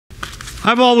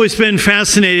I've always been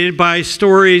fascinated by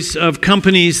stories of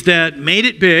companies that made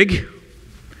it big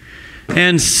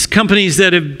and companies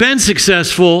that have been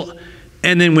successful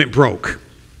and then went broke.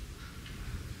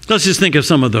 Let's just think of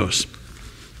some of those.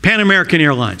 Pan American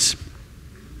Airlines.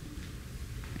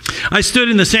 I stood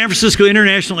in the San Francisco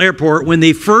International Airport when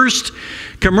the first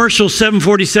commercial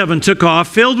 747 took off,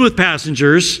 filled with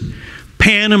passengers,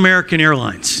 Pan American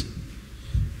Airlines.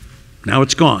 Now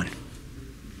it's gone.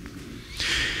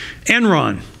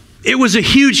 Enron. It was a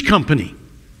huge company.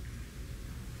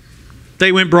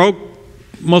 They went broke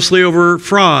mostly over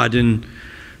fraud and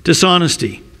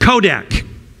dishonesty. Kodak.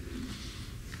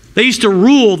 They used to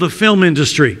rule the film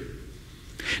industry.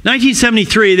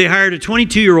 1973, they hired a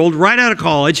 22-year-old right out of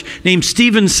college named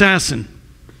Steven Sasson.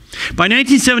 By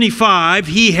 1975,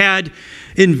 he had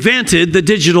invented the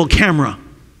digital camera.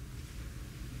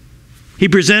 He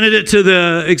presented it to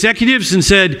the executives and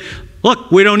said,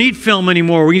 look, we don't need film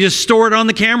anymore. We can just store it on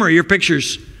the camera, your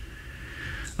pictures.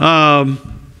 Or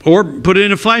put it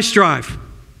in a flash drive.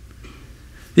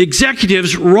 The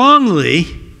executives wrongly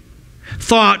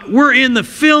thought we're in the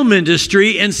film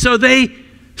industry, and so they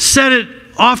set it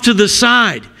off to the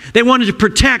side. They wanted to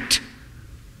protect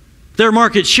their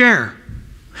market share.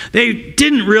 They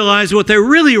didn't realize what they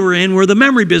really were in were the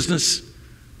memory business.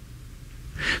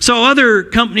 So other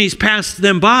companies passed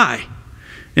them by.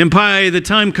 And by the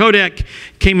time Kodak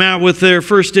came out with their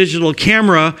first digital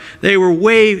camera, they were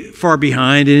way far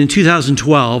behind. And in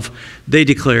 2012, they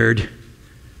declared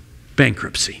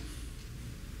bankruptcy.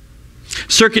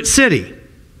 Circuit City.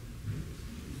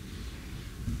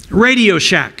 Radio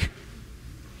Shack.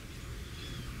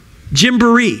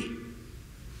 Gymboree.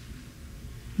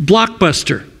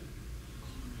 Blockbuster.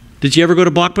 Did you ever go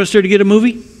to Blockbuster to get a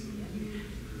movie?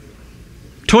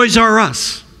 Toys R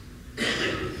Us.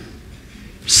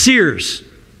 Sears.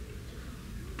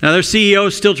 Now their CEO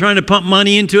is still trying to pump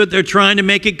money into it. They're trying to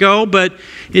make it go, but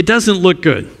it doesn't look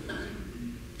good.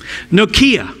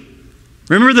 Nokia.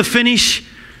 Remember the Finnish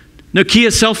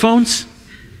Nokia cell phones?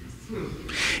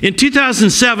 In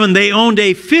 2007, they owned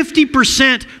a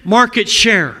 50% market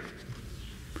share.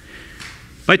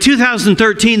 By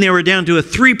 2013, they were down to a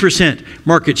 3%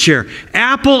 market share.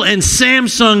 Apple and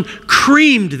Samsung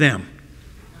creamed them.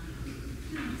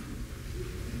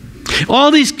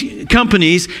 All these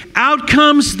companies,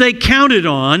 outcomes they counted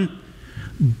on,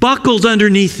 buckled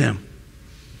underneath them.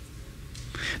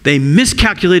 They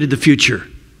miscalculated the future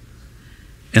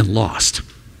and lost.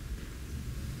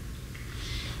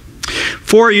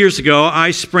 4 years ago,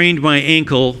 I sprained my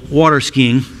ankle water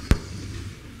skiing.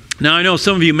 Now, I know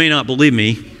some of you may not believe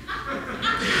me. Do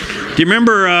you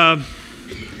remember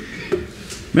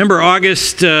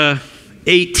August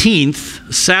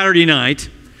 18th, Saturday night?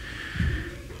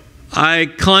 I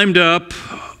climbed up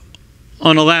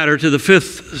on a ladder to the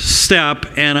 5th step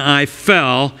and I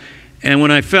fell. And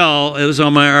when I fell, it was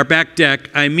on our back deck.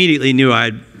 I immediately knew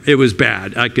it was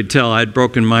bad. I could tell I'd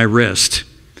broken my wrist.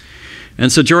 And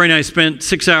so Jory and I spent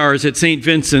 6 hours at St.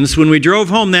 Vincent's. When we drove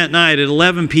home that night at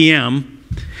 11 p.m.,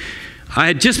 I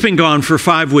had just been gone for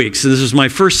 5 weeks. This was my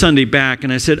first Sunday back.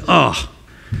 And I said, oh,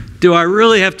 do I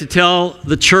really have to tell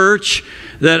the church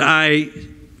that I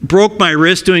broke my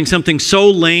wrist doing something so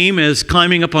lame as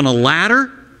climbing up on a ladder?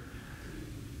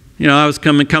 You know, I was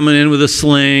coming in with a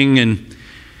sling, and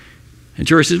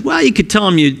Jory says, well, you could tell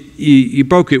them you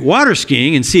broke it water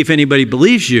skiing and see if anybody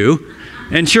believes you.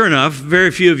 And sure enough,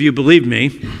 very few of you believed me.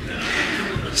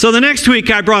 So the next week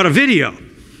I brought a video,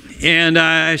 and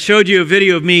I showed you a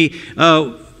video of me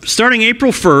starting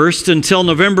April 1st until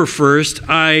November 1st.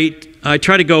 I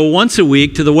try to go once a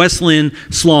week to the West Lynn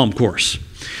slalom course.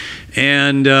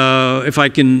 And if I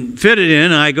can fit it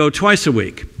in, I go twice a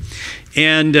week.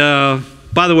 And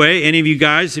by the way, any of you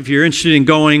guys, if you're interested in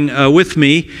going with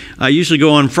me, I usually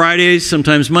go on Fridays,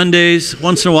 sometimes Mondays,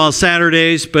 once in a while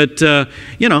Saturdays. But,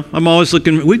 you know, I'm always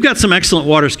looking. We've got some excellent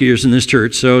water skiers in this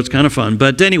church, so it's kind of fun.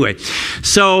 But anyway,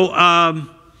 so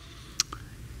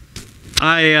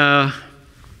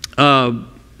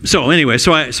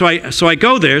So I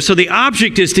go there. So the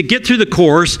object is to get through the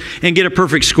course and get a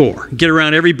perfect score. Get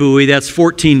around every buoy. That's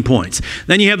 14 points.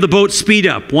 Then you have the boat speed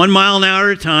up 1 mile an hour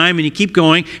at a time, and you keep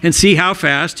going and see how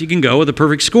fast you can go with a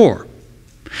perfect score.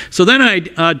 So then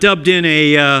I dubbed in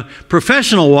a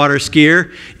professional water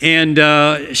skier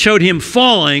and showed him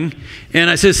falling. And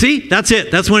I said, see, that's it.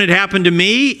 That's when it happened to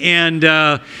me. And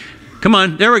come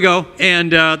on, there we go.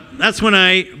 And that's when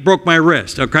I broke my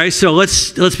wrist, okay? So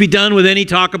let's be done with any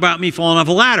talk about me falling off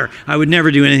a ladder. I would never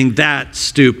do anything that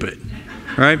stupid,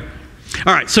 right?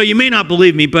 All right, so you may not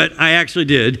believe me, but I actually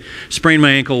did sprain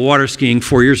my ankle water skiing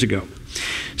 4 years ago.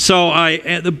 So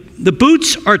the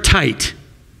boots are tight.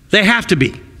 They have to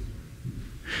be.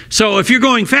 So if you're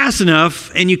going fast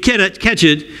enough and you catch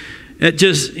it at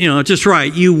just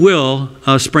right, you will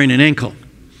sprain an ankle.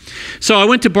 So I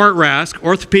went to Bart Rask,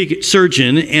 orthopedic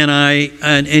surgeon,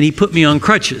 and he put me on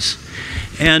crutches.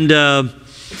 And then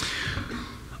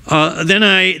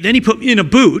he put me in a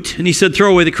boot, and he said,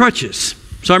 throw away the crutches.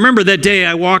 So I remember that day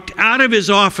I walked out of his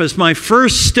office, my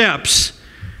first steps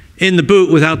in the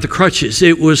boot without the crutches.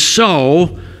 It was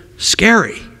so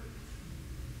scary.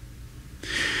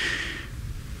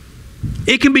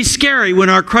 It can be scary when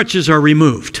our crutches are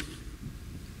removed.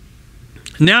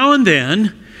 Now and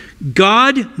then,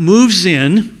 God moves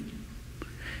in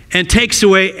and takes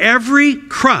away every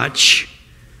crutch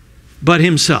but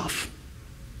himself.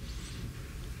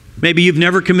 Maybe you've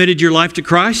never committed your life to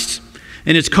Christ,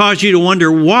 and it's caused you to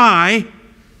wonder why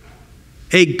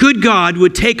a good God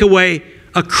would take away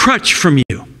a crutch from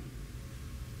you.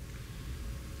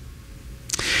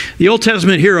 The Old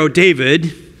Testament hero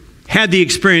David had the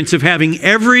experience of having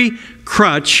every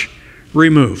crutch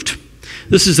removed.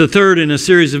 This is the third in a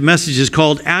series of messages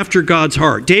called After God's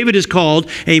Heart. David is called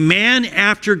a man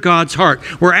after God's heart.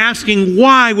 We're asking,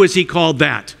 why was he called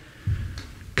that?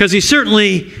 Because he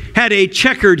certainly had a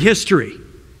checkered history.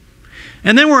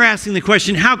 And then we're asking the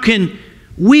question, how can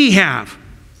we have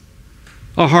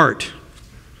a heart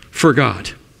for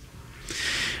God?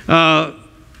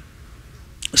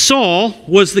 Saul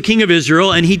was the king of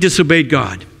Israel, and he disobeyed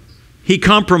God. He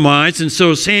compromised, and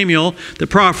so Samuel, the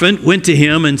prophet, went to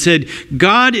him and said,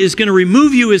 God is going to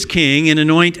remove you as king and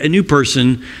anoint a new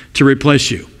person to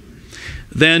replace you.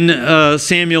 Then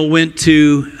Samuel went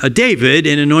to David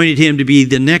and anointed him to be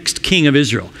the next king of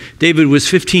Israel. David was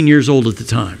 15 years old at the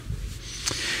time.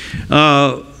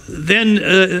 Then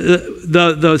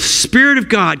the Spirit of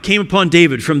God came upon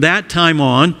David from that time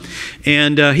on,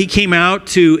 and he came out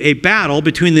to a battle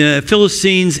between the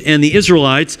Philistines and the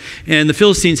Israelites, and the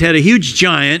Philistines had a huge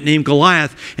giant named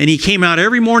Goliath, and he came out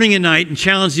every morning and night and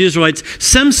challenged the Israelites,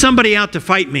 send somebody out to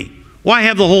fight me. Why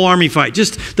have the whole army fight?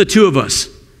 Just the two of us.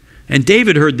 And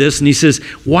David heard this, and he says,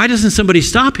 why doesn't somebody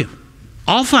stop him?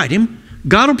 I'll fight him.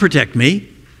 God will protect me.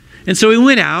 And so he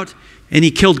went out, and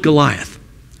he killed Goliath.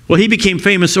 Well, he became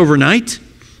famous overnight.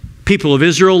 People of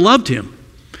Israel loved him.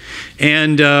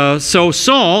 And so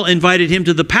Saul invited him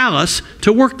to the palace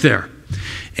to work there.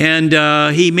 And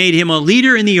he made him a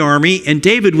leader in the army, and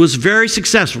David was very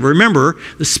successful. Remember,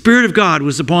 the Spirit of God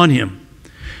was upon him.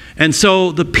 And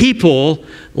so the people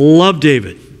loved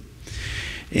David.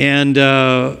 And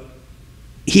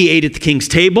he ate at the king's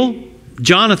table.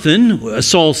 Jonathan,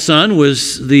 Saul's son,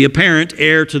 was the apparent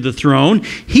heir to the throne.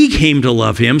 He came to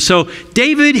love him. So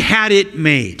David had it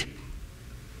made.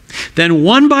 Then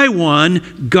one by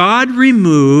one, God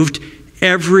removed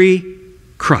every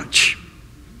crutch.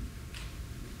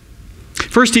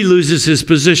 First, he loses his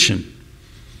position.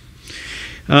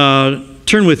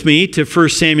 Turn with me to 1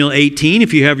 Samuel 18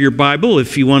 if you have your Bible.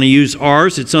 If you want to use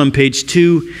ours, it's on page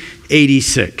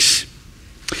 286.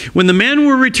 When the men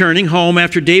were returning home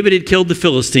after David had killed the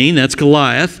Philistine, that's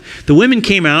Goliath, the women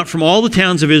came out from all the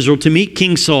towns of Israel to meet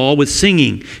King Saul with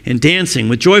singing and dancing,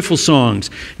 with joyful songs,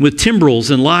 with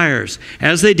timbrels and lyres.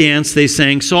 As they danced, they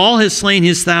sang, Saul has slain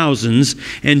his thousands,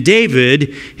 and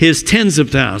David his tens of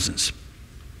thousands.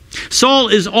 Saul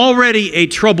is already a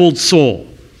troubled soul,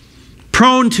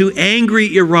 prone to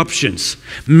angry eruptions,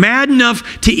 mad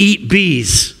enough to eat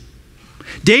bees.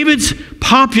 David's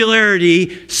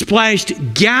popularity splashed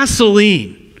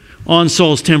gasoline on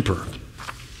Saul's temper.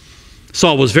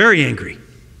 Saul was very angry.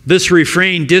 This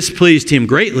refrain displeased him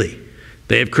greatly.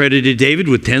 They have credited David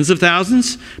with tens of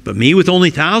thousands, but me with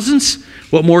only thousands?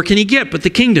 What more can he get but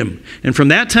the kingdom? And from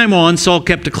that time on, Saul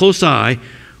kept a close eye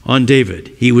on David.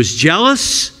 He was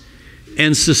jealous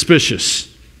and suspicious.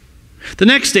 The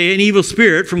next day, an evil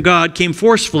spirit from God came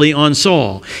forcefully on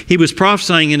Saul. He was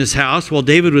prophesying in his house while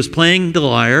David was playing the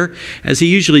lyre, as he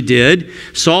usually did.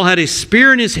 Saul had a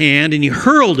spear in his hand, and he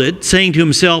hurled it, saying to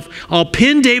himself, I'll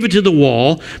pin David to the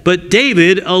wall. But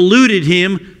David eluded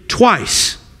him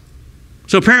twice.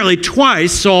 So apparently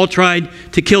twice Saul tried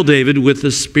to kill David with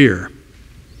the spear.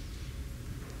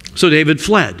 So David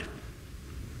fled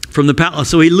from the palace.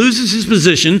 So he loses his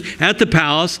position at the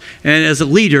palace and as a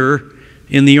leader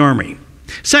in the army.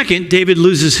 Second, David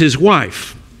loses his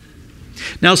wife.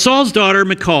 Now Saul's daughter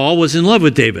Michal was in love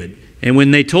with David, and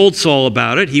when they told Saul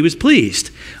about it, he was pleased.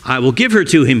 I will give her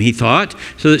to him, he thought,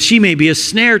 so that she may be a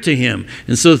snare to him,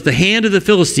 and so that the hand of the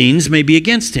Philistines may be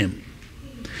against him.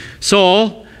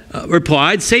 Saul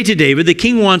replied, "Say to David, the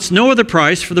king wants no other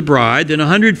price for the bride than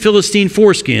 100 Philistine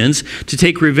foreskins to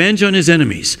take revenge on his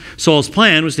enemies." Saul's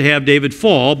plan was to have David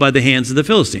fall by the hands of the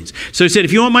Philistines. So he said,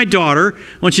 "If you want my daughter,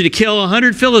 I want you to kill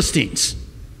 100 Philistines."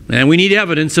 And we need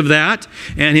evidence of that.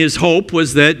 And his hope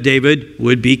was that David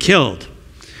would be killed.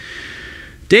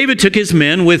 David took his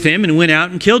men with him and went out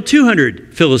and killed 200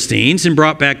 Philistines and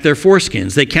brought back their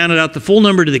foreskins. They counted out the full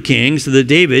number to the king so that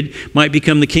David might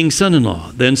become the king's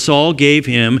son-in-law. Then Saul gave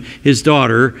him his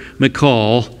daughter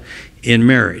Michal in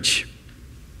marriage.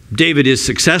 David is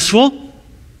successful.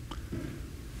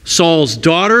 Saul's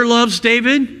daughter loves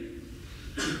David.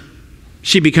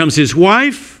 She becomes his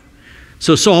wife.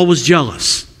 So Saul was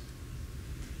jealous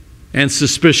and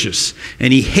suspicious,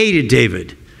 and he hated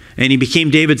David. And he became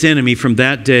David's enemy from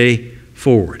that day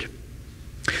forward.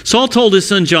 Saul told his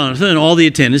son Jonathan and all the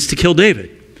attendants to kill David.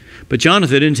 But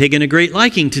Jonathan had taken a great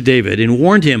liking to David and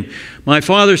warned him, "My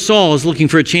father Saul is looking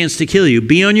for a chance to kill you.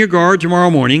 Be on your guard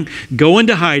tomorrow morning. Go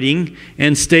into hiding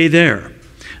and stay there."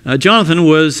 Jonathan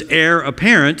was heir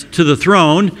apparent to the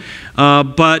throne,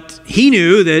 but he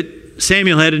knew that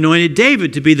Samuel had anointed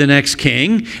David to be the next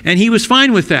king, and he was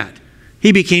fine with that.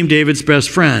 He became David's best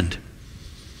friend.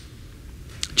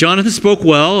 Jonathan spoke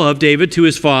well of David to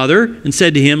his father and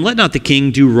said to him, "Let not the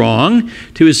king do wrong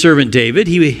to his servant David.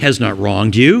 He has not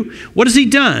wronged you. What has he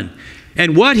done?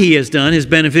 And what he has done has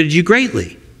benefited you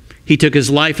greatly. He took his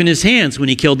life in his hands when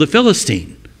he killed the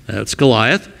Philistine." That's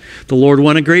Goliath. "The Lord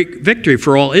won a great victory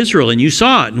for all Israel, and you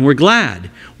saw it and were glad.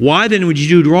 Why then would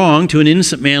you do wrong to an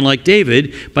innocent man like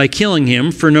David by killing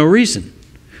him for no reason?"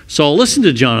 Saul listened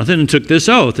to Jonathan and took this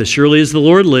oath, "As surely as the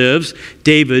Lord lives,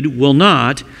 David will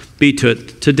not be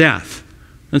put to death."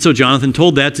 And so Jonathan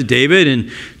told that to David, and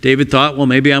David thought, well,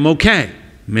 maybe I'm okay.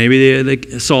 Maybe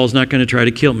Saul's not going to try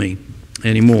to kill me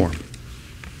anymore.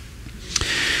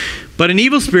 But an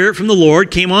evil spirit from the Lord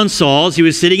came on Saul as he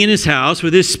was sitting in his house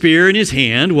with his spear in his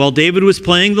hand. While David was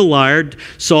playing the lyre,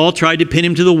 Saul tried to pin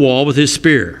him to the wall with his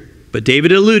spear. But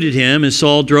David eluded him as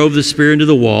Saul drove the spear into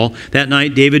the wall. That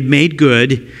night David made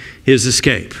good his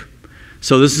escape.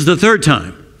 So this is the third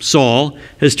time Saul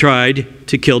has tried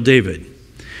to kill David.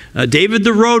 David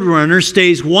the roadrunner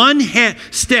stays one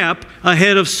step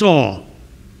ahead of Saul.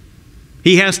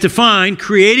 He has to find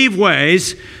creative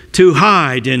ways to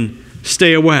hide and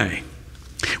stay away.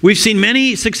 We've seen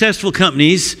many successful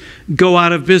companies go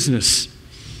out of business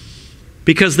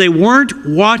because they weren't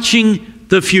watching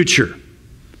the future.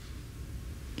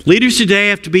 Leaders today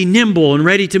have to be nimble and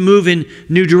ready to move in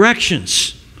new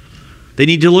directions. They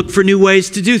need to look for new ways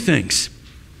to do things.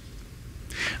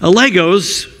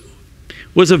 Legos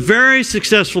was a very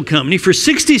successful company. For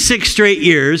 66 straight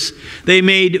years, they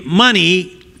made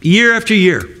money year after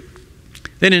year.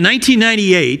 Then in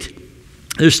 1998,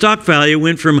 their stock value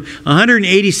went from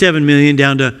 $187 million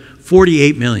down to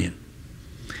 $48 million.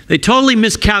 They totally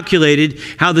miscalculated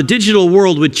how the digital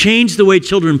world would change the way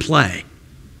children play.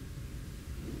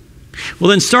 Well,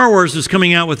 then Star Wars was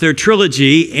coming out with their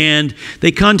trilogy, and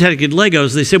they contacted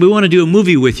Legos. They said, "We want to do a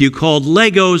movie with you called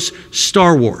Legos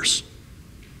Star Wars."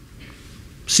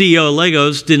 CEO of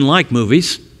Legos didn't like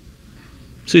movies,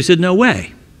 so he said, "No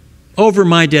way. Over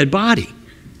my dead body."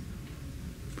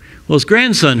 Well, his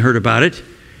grandson heard about it,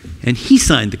 and he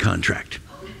signed the contract.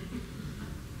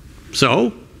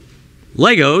 So,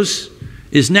 Legos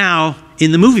is now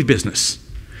in the movie business.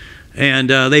 And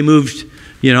they moved,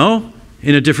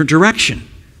 in a different direction.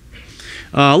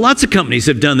 Lots of companies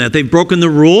have done that. They've broken the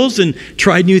rules and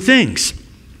tried new things.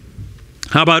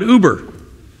 How about Uber?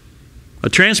 A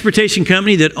transportation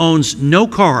company that owns no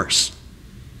cars.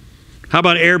 How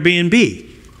about Airbnb?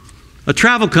 A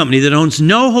travel company that owns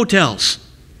no hotels.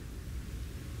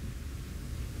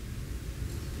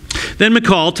 Then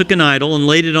Michal took an idol and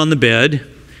laid it on the bed,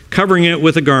 covering it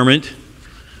with a garment.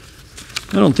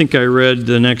 I don't think I read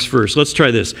the next verse. Let's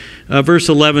try this. Verse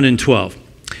 11 and 12.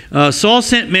 Saul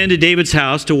sent men to David's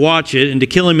house to watch it and to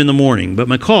kill him in the morning. But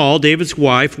Michal, David's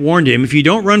wife, warned him, "If you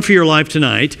don't run for your life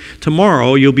tonight,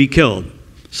 tomorrow you'll be killed."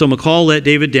 So Michal let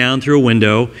David down through a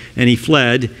window, and he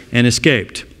fled and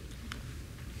escaped.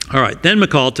 All right, then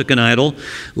Michal took an idol,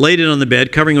 laid it on the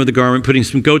bed, covering it with a garment, putting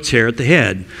some goat's hair at the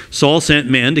head. Saul sent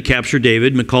men to capture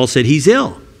David. Michal said, "He's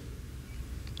ill."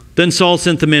 Then Saul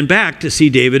sent the men back to see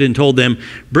David and told them,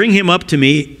 "Bring him up to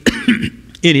me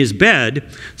in his bed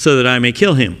so that I may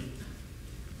kill him."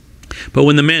 But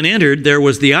when the men entered, there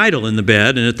was the idol in the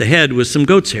bed, and at the head was some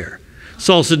goat's hair.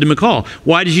 Saul said to Michal,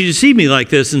 "Why did you deceive me like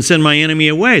this and send my enemy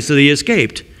away so that he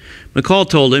escaped?" Michal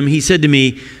told him, "He said to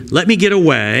me, 'Let me get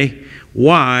away.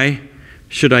 Why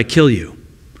should I kill you?'"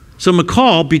 So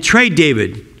Michal betrayed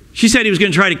David. She said he was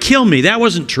going to try to kill me. That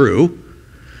wasn't true.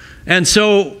 And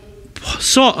so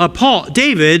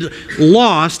David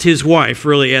lost his wife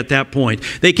really at that point.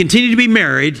 They continued to be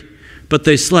married, but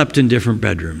they slept in different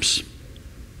bedrooms.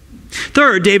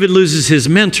 Third, David loses his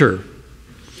mentor.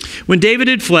 When David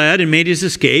had fled and made his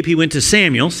escape, he went to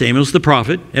Samuel's the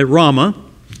prophet, at Ramah,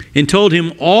 and told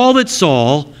him all that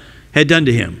Saul had done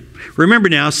to him. Remember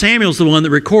now, Samuel's the one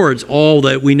that records all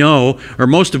that we know, or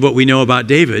most of what we know about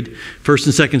David. 1st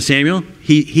and 2nd Samuel,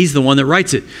 he's the one that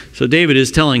writes it. So David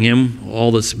is telling him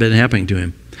all that's been happening to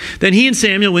him. Then he and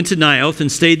Samuel went to Naioth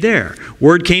and stayed there.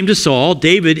 Word came to Saul,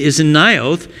 David is in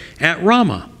Naioth at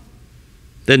Ramah.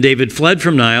 Then David fled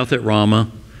from Naioth at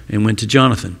Ramah and went to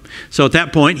Jonathan. So at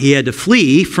that point, he had to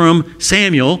flee from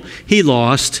Samuel. He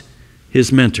lost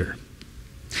his mentor.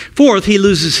 Fourth, he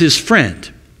loses his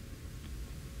friend.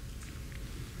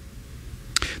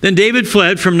 Then David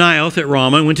fled from Naioth at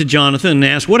Ramah and went to Jonathan and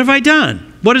asked, "What have I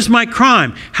done? What is my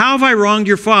crime? How have I wronged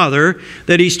your father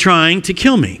that he's trying to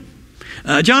kill me?"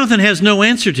 Jonathan has no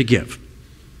answer to give,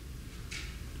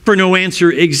 for no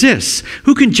answer exists.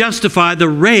 Who can justify the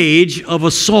rage of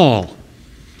a Saul?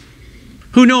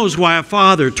 Who knows why a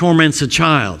father torments a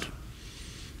child,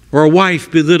 or a wife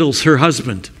belittles her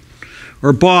husband, or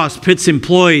a boss pits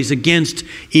employees against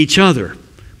each other?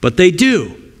 But they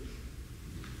do.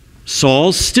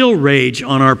 Sauls still rage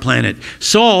on our planet.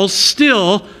 Sauls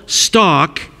still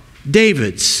stalk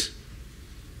David's.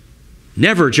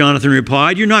 "Never," Jonathan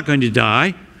replied. "You're not going to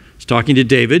die." He's talking to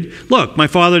David. "Look, my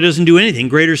father doesn't do anything,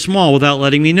 great or small, without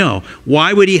letting me know.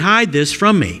 Why would he hide this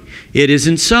from me? It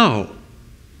isn't so."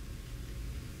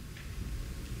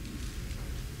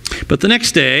 But the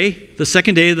next day, the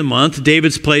 2nd day of the month,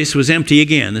 David's place was empty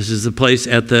again. This is the place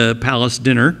at the palace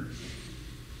dinner.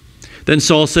 Then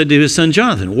Saul said to his son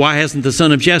Jonathan, "Why hasn't the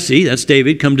son of Jesse," that's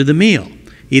David, "come to the meal,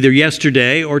 either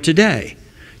yesterday or today?"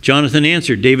 Jonathan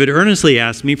answered, "David earnestly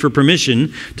asked me for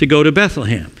permission to go to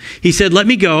Bethlehem. He said, 'Let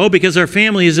me go, because our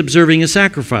family is observing a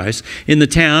sacrifice in the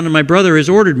town, and my brother has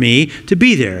ordered me to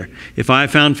be there. If I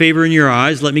have found favor in your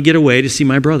eyes, let me get away to see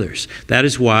my brothers.' That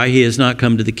is why he has not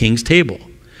come to the king's table."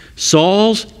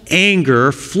 Saul's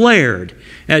anger flared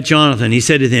at Jonathan. He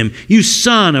said to him, "You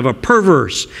son of a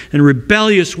perverse and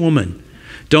rebellious woman,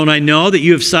 don't I know that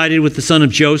you have sided with the son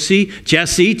of Jesse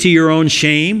to your own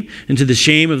shame and to the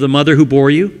shame of the mother who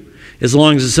bore you? As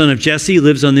long as the son of Jesse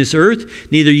lives on this earth,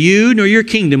 neither you nor your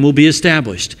kingdom will be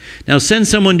established. Now send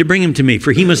someone to bring him to me,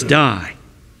 for he must die."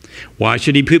 "Why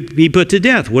should he be put to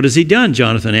death? What has he done?"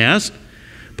 Jonathan asked.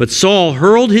 But Saul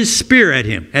hurled his spear at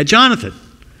him, at Jonathan,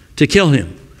 to kill him.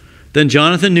 Then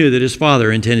Jonathan knew that his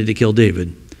father intended to kill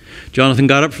David. Jonathan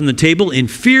got up from the table in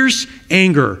fierce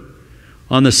anger.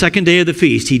 On the 2nd day of the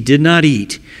feast, he did not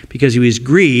eat because he was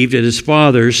grieved at his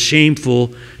father's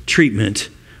shameful treatment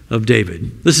of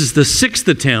David. This is the 6th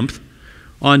attempt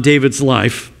on David's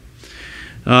life.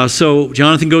 So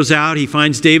Jonathan goes out. He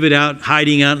finds David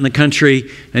hiding out in the country,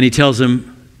 and he tells him,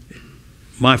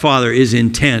 "My father is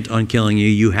intent on killing you.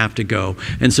 You have to go."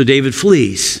 And so David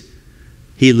flees.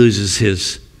 He loses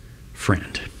his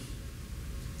friend.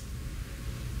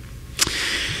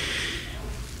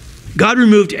 God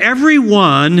removed every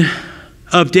one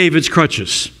of David's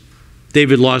crutches.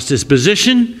 David lost his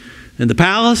position in the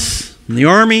palace, in the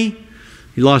army.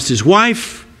 He lost his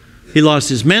wife. He lost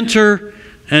his mentor.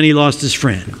 And he lost his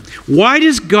friend. Why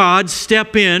does God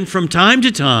step in from time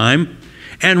to time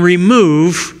and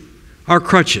remove our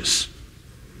crutches?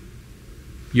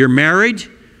 You're married.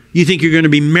 You think you're going to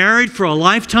be married for a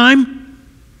lifetime?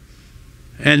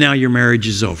 And now your marriage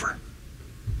is over.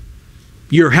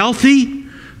 You're healthy.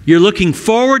 You're looking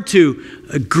forward to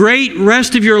a great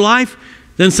rest of your life.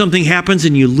 Then something happens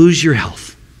and you lose your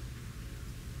health.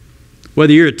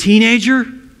 Whether you're a teenager,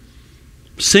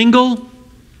 single,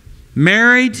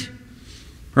 married,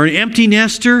 or an empty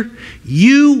nester,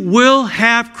 you will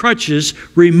have crutches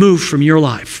removed from your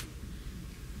life.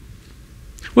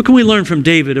 What can we learn from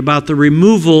David about the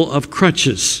removal of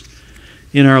crutches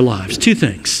in our lives? 2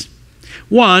 things.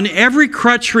 One, every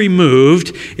crutch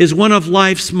removed is one of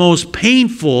life's most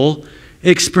painful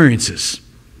experiences.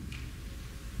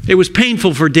 It was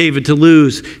painful for David to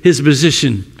lose his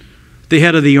position, the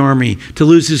head of the army, to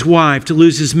lose his wife, to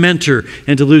lose his mentor,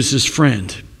 and to lose his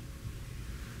friend.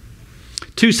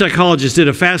 2 psychologists did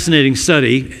a fascinating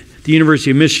study at the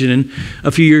University of Michigan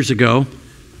a few years ago.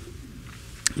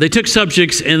 They took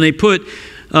subjects and they put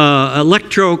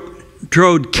electrode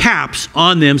caps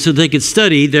on them so they could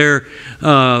study their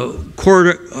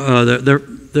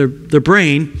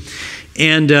brain,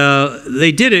 and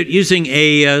they did it using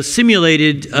a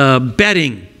simulated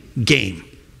betting game.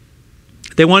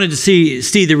 They wanted to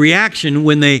see the reaction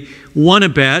when they won a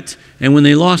bet and when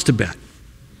they lost a bet.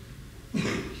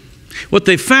 What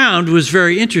they found was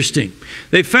very interesting.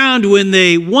 They found when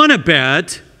they won a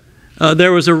bet,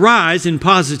 there was a rise in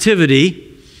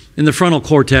positivity in the frontal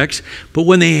cortex, but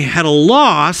when they had a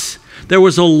loss, there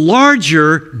was a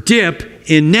larger dip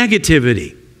in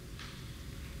negativity.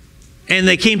 And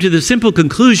they came to the simple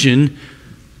conclusion,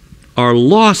 our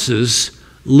losses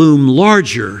loom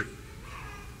larger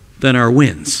than our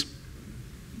wins.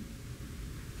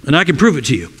 And I can prove it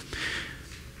to you.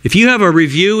 If you have a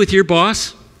review with your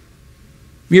boss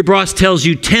tells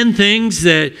you 10 things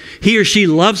that he or she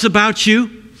loves about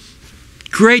you,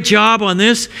 great job on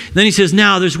this. Then he says,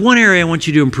 now there's one area I want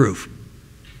you to improve.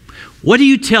 What do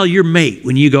you tell your mate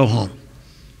when you go home?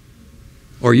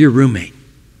 Or your roommate?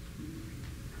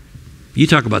 You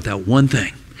talk about that one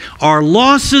thing. Our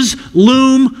losses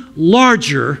loom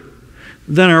larger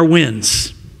than our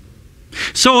wins.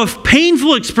 So if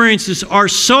painful experiences are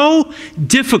so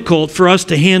difficult for us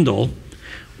to handle,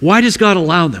 why does God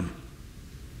allow them?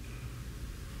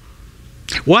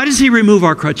 Why does He remove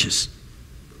our crutches?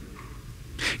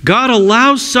 God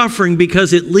allows suffering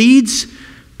because it leads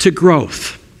to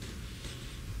growth.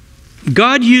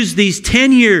 God used these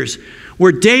 10 years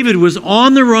where David was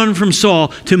on the run from Saul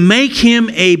to make him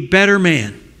a better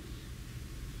man.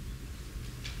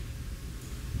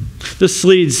 This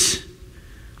leads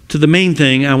to the main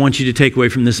thing I want you to take away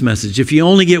from this message. If you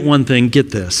only get one thing,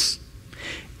 get this.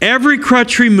 Every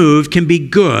crutch removed can be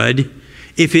good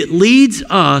if it leads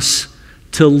us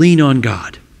to lean on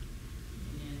God.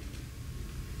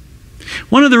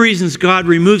 One of the reasons God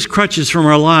removes crutches from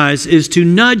our lives is to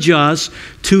nudge us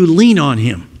to lean on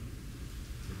Him.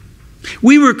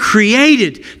 We were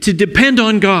created to depend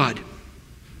on God.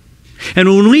 And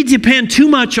when we depend too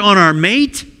much on our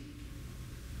mate,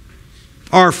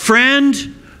 our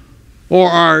friend, or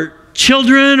our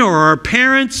children, or our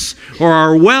parents, or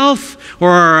our wealth, or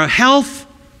our health,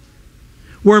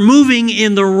 we're moving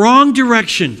in the wrong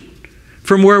direction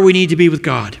from where we need to be with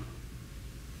God.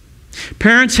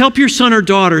 Parents, help your son or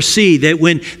daughter see that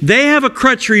when they have a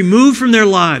crutch removed from their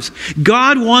lives,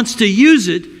 God wants to use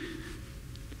it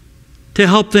to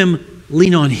help them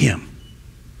lean on Him.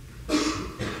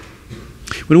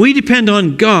 When we depend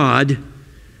on God,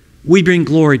 we bring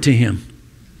glory to Him.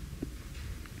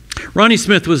 Ronnie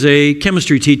Smith was a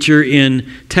chemistry teacher in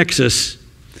Texas,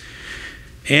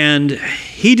 and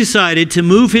he decided to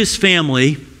move his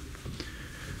family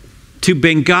to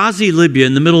Benghazi, Libya,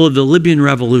 in the middle of the Libyan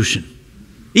Revolution.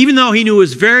 Even though he knew it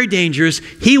was very dangerous,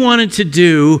 he wanted to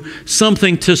do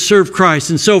something to serve Christ.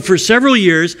 And so for several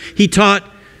years, he taught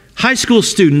high school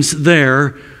students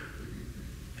there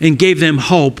and gave them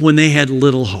hope when they had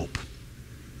little hope.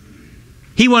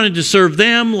 He wanted to serve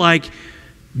them like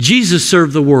Jesus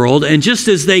served the world, and just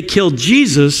as they killed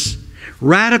Jesus,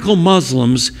 radical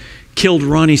Muslims killed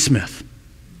Ronnie Smith.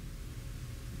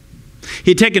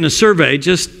 He'd taken a survey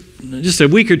just a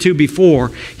week or two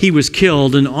before he was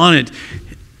killed, and on it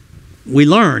we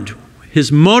learned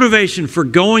his motivation for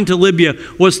going to Libya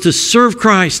was to serve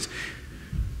Christ,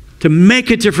 to make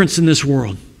a difference in this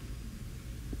world.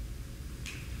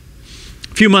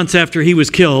 A few months after he was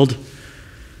killed,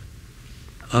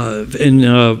 in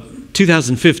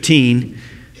 2015,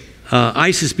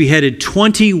 ISIS beheaded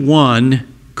 21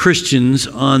 Christians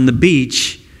on the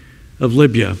beach of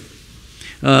Libya.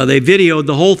 They videoed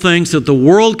the whole thing so that the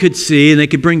world could see and they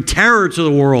could bring terror to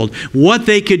the world, what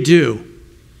they could do.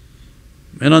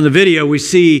 And on the video, we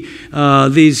see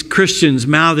these Christians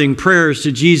mouthing prayers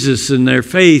to Jesus and their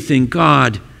faith in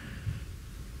God.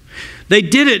 They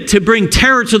did it to bring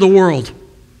terror to the world.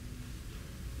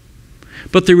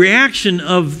 But the reaction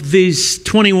of these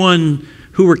 21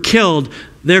 who were killed,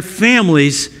 their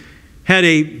families had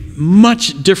a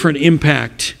much different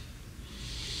impact.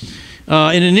 In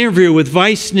an interview with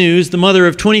Vice News, the mother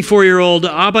of 24-year-old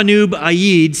Abanoob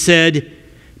Aid said,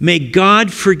 "May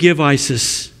God forgive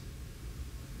ISIS.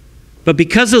 But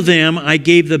because of them, I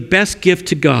gave the best gift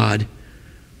to God,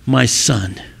 my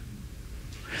son."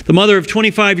 The mother of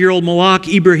 25-year-old Malak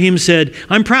Ibrahim said,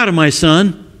 "I'm proud of my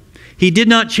son. He did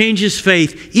not change his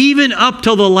faith, even up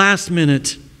till the last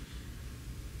minute.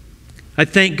 I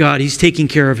thank God He's taking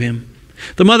care of him."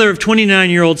 The mother of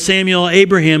 29-year-old Samuel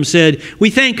Abraham said,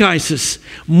 "We thank ISIS.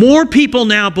 More people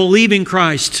now believe in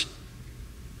Christ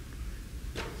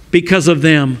because of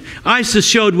them. ISIS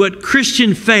showed what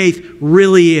Christian faith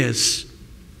really is."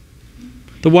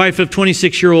 The wife of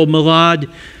 26-year-old Milad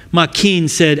Makin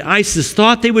said, "ISIS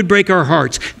thought they would break our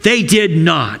hearts. They did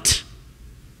not.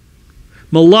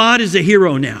 Milad is a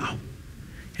hero now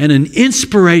and an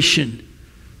inspiration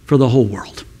for the whole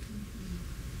world."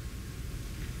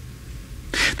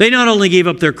 They not only gave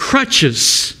up their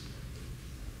crutches,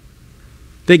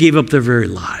 they gave up their very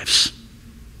lives.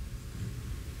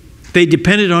 They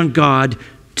depended on God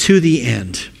to the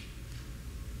end.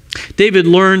 David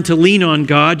learned to lean on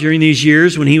God during these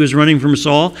years when he was running from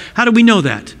Saul. How do we know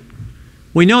that?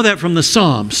 We know that from the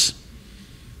Psalms.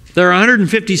 There are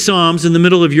 150 Psalms in the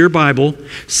middle of your Bible.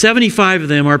 75 of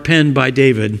them are penned by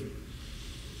David.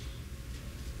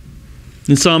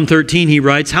 In Psalm 13 he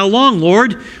writes, "How long,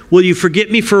 Lord, will you forget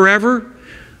me forever?"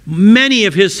 Many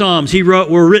of his Psalms he wrote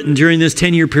were written during this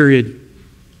 10-year period.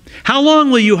 "How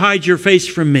long will you hide your face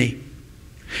from me?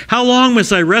 How long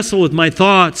must I wrestle with my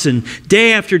thoughts and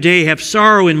day after day have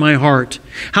sorrow in my heart?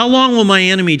 How long will my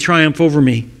enemy triumph over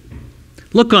me?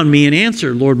 Look on me and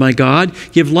answer, Lord my God.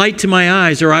 Give light to my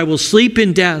eyes, or I will sleep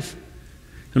in death.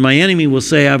 And my enemy will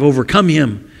say, I've overcome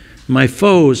him. My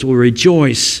foes will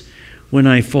rejoice when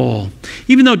I fall."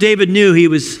 Even though David knew he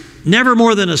was never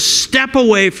more than a step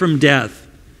away from death,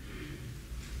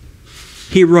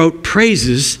 he wrote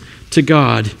praises to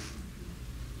God.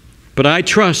 "But I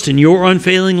trust in your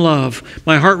unfailing love.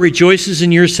 My heart rejoices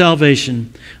in your salvation.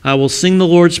 I will sing the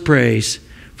Lord's praise,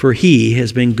 for he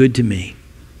has been good to me."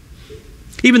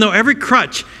 Even though every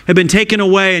crutch had been taken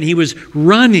away and he was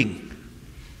running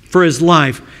for his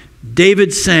life,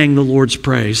 David sang the Lord's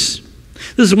praise.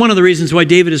 This is one of the reasons why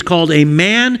David is called a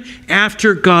man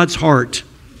after God's heart.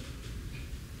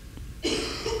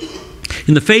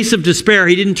 In the face of despair,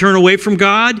 he didn't turn away from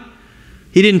God.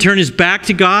 He didn't turn his back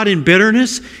to God in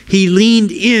bitterness. He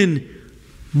leaned in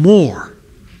more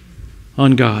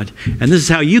on God. And this is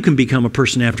how you can become a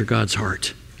person after God's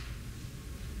heart.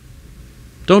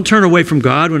 Don't turn away from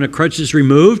God when a crutch is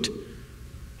removed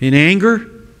in anger.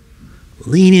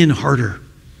 Lean in harder.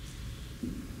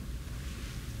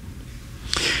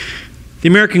 The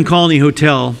American Colony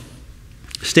Hotel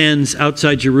stands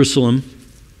outside Jerusalem,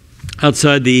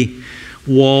 outside the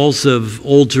walls of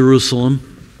Old Jerusalem.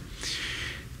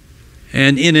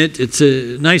 And in it, it's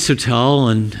a nice hotel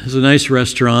and there's a nice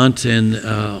restaurant. And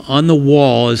on the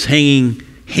wall is hanging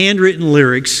handwritten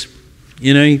lyrics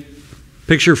in a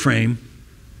picture frame.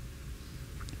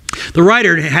 The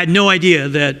writer had no idea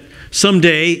that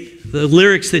someday the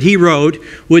lyrics that he wrote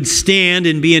would stand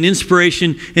and be an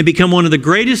inspiration and become one of the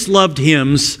greatest loved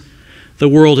hymns the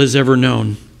world has ever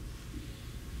known.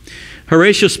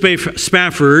 Horatio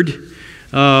Spafford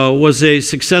was a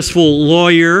successful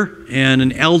lawyer and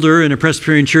an elder in a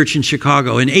Presbyterian church in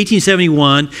Chicago. In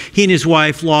 1871, he and his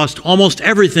wife lost almost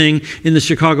everything in the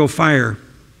Chicago fire.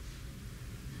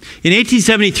 In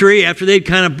 1873, after they'd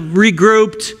kind of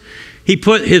regrouped, he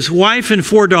put his wife and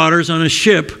 4 daughters on a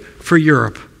ship for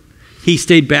Europe. He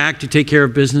stayed back to take care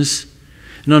of business.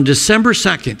 And on December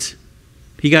 2nd,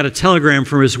 he got a telegram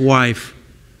from his wife.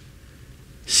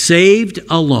 "Saved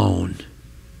alone.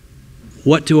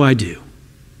 What do I do?"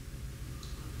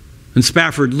 And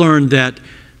Spafford learned that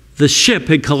the ship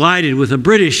had collided with a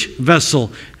British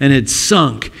vessel and had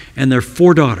sunk, and their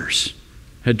 4 daughters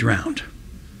had drowned.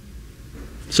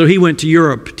 So he went to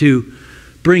Europe to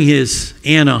bring his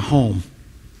Anna home.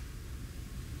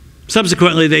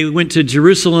 Subsequently, they went to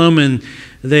Jerusalem and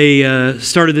they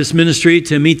started this ministry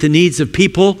to meet the needs of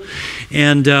people.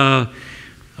 And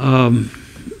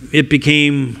it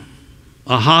became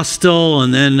a hostel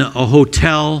and then a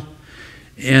hotel.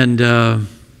 And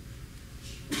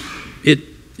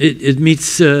it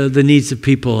meets the needs of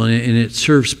people and it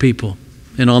serves people.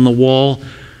 And on the wall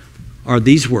are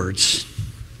these words: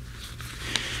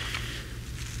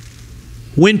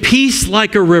 "When peace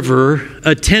like a river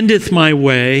attendeth my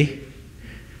way,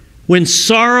 when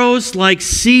sorrows like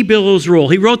sea billows roll."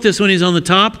 He wrote this when he's on the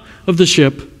top of the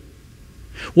ship.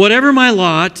 "Whatever my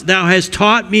lot, thou hast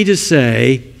taught me to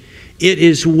say, it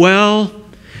is well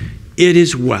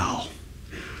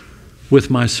with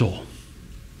my soul."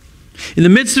 In the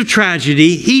midst of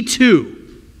tragedy, he too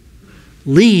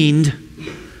leaned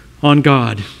on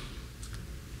God.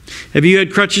 Have you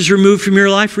had crutches removed from your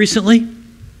life recently?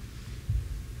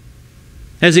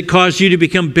 Has it caused you to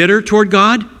become bitter toward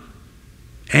God?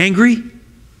 Angry?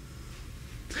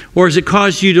 Or has it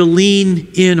caused you to lean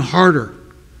in harder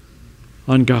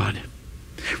on God?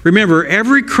 Remember,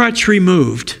 every crutch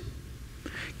removed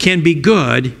can be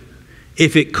good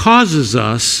if it causes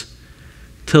us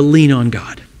to lean on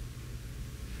God.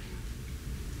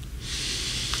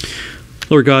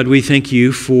 Lord God, we thank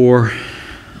you for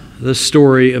the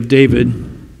story of David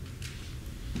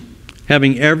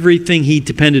having everything he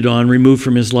depended on removed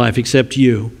from his life except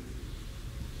you.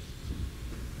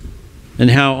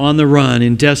 And how on the run,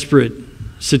 in desperate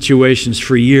situations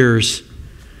for years,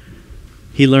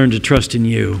 he learned to trust in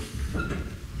you.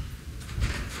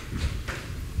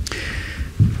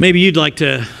 Maybe you'd like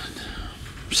to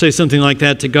say something like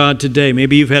that to God today.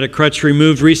 Maybe you've had a crutch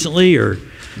removed recently, or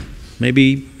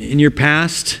maybe in your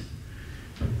past.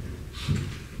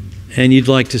 and you'd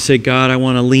like to say, God, I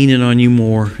want to lean in on you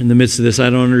more in the midst of this. I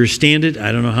don't understand it.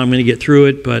 I don't know how I'm going to get through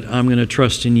it, but I'm going to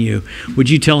trust in you. Would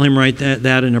you tell him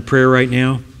that in a prayer right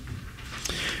now?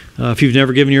 If you've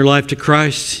never given your life to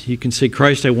Christ, you can say,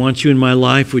 Christ, I want you in my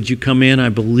life. Would you come in? I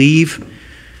believe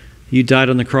you died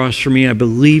on the cross for me. I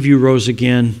believe you rose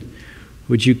again.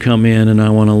 Would you come in, and I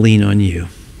want to lean on you.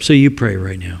 So you pray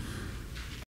right now.